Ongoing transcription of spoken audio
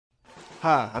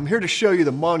Hi, I'm here to show you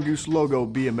the Mongoose Logo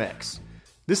BMX.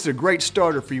 This is a great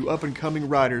starter for you up-and-coming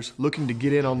riders looking to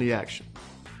get in on the action.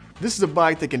 This is a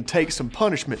bike that can take some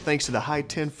punishment thanks to the high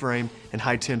 10 frame and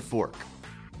high 10 fork.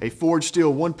 A forged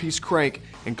steel one-piece crank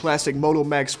and classic Moto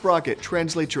Mag sprocket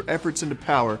translates your efforts into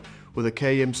power with a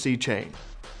KMC chain.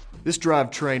 This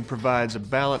drivetrain provides a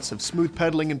balance of smooth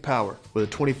pedaling and power with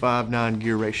a 25:9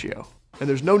 gear ratio. And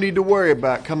there's no need to worry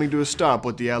about coming to a stop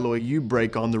with the alloy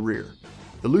U-brake on the rear.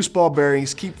 The loose ball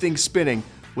bearings keep things spinning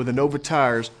with the Nova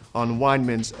tires on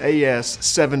Weinmann's AS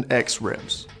 7X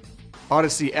rims.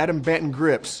 Odyssey Adam Banton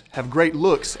grips have great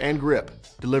looks and grip,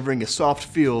 delivering a soft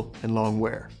feel and long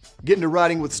wear. Get into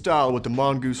riding with style with the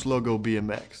Mongoose Logo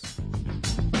BMX.